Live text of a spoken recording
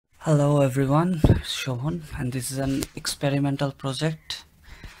Hello everyone, Shobhan, and this is an experimental project.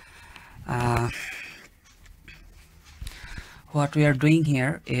 What we are doing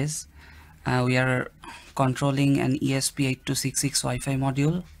here is we are controlling an esp8266 Wi-Fi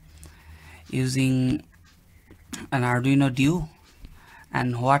module using an Arduino.The,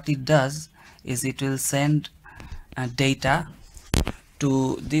 and what it does is it will send data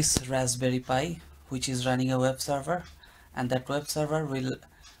to this Raspberry Pi, which is running a web server, and that web server will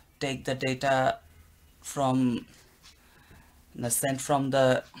take the data from sent from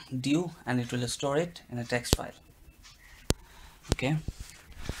the DU and it will store it in a text file. Okay,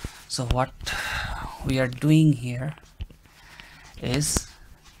 so what we are doing here is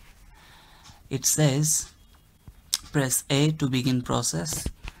it says press A to begin process.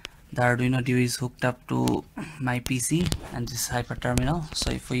 The Arduino.The is hooked up to my PC and this hyper terminal, so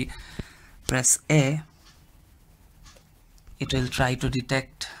if we press A, it will try to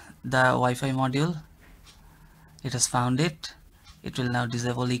detect the Wi-Fi module. It has found it. It will now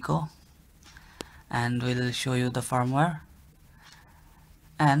disable echo and will show you the firmware,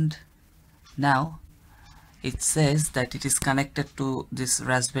 and now it says that it is connected to this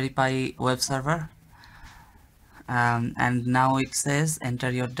Raspberry Pi web server, and now it says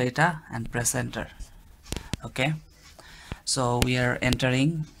enter your data and press enter. Okay, so we are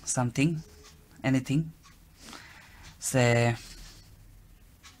entering something, anything, say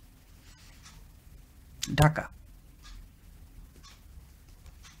Dhaka,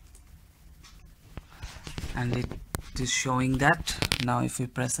 and it is showing that. Now if we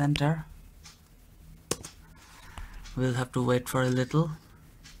press enter, we'll have to wait for a little,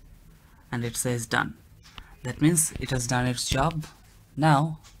 and it says done. That means it has done its job.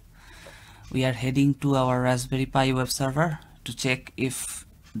 Now we are heading to our Raspberry Pi web server to check if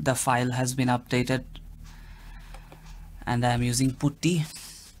the file has been updated, and I am using putty,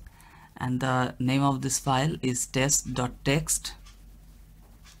 and the name of this file is test.txt.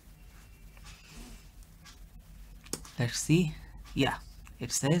 Let's see. Yeah,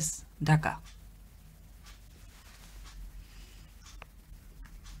 it says Dhaka.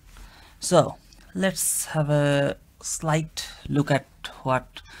 So let's have a slight look at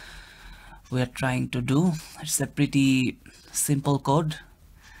what we are trying to do. It's a pretty simple code.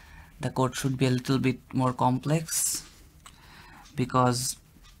 The code should be a little bit more complex because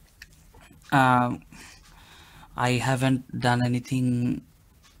I haven't done anything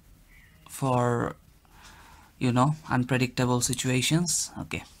for unpredictable situations.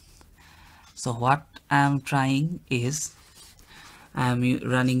 Okay, so what I'm trying is I'm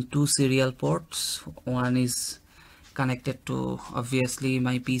running two serial ports. One is connected to obviously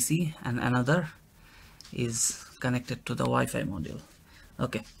my PC and another is connected to the Wi-Fi module.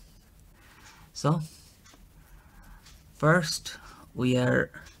 Okay, so first we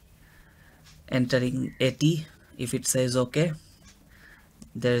are entering AT. If it says okay,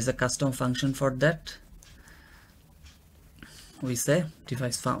 there is a custom function for that. We say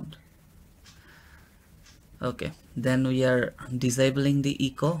device found. Okay, then we are disabling the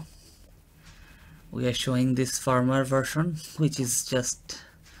echo. We are showing this firmware version, which is just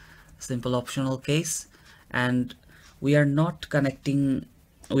a simple optional case, and we are not running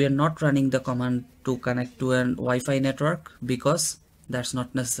the command to connect to a Wi-Fi network because that's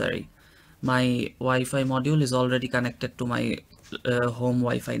not necessary. My Wi-Fi module is already connected to my home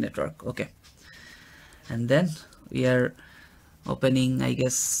Wi-Fi network. Okay, and then we are opening, I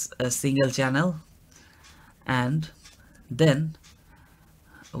guess, a single channel, and then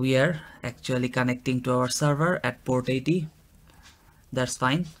we are actually connecting to our server at port 80. That's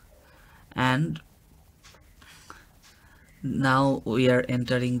fine, and now we are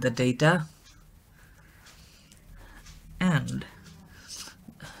entering the data, and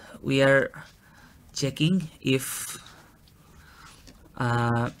we are checking if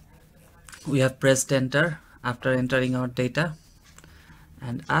we have pressed enter after entering our data,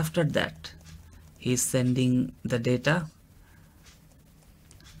 and after that he's sending the data,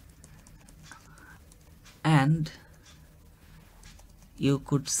 and you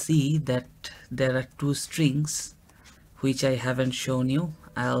could see that there are two strings which I haven't shown you.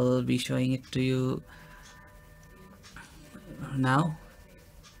 I'll be showing it to you now.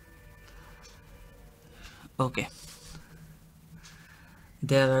 Okay,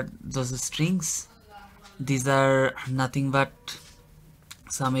 there are those strings. These are nothing but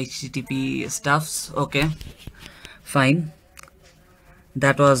some HTTP stuffs. Okay, fine.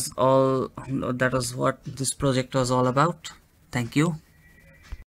 That was all. That was what this project was all about. Thank you.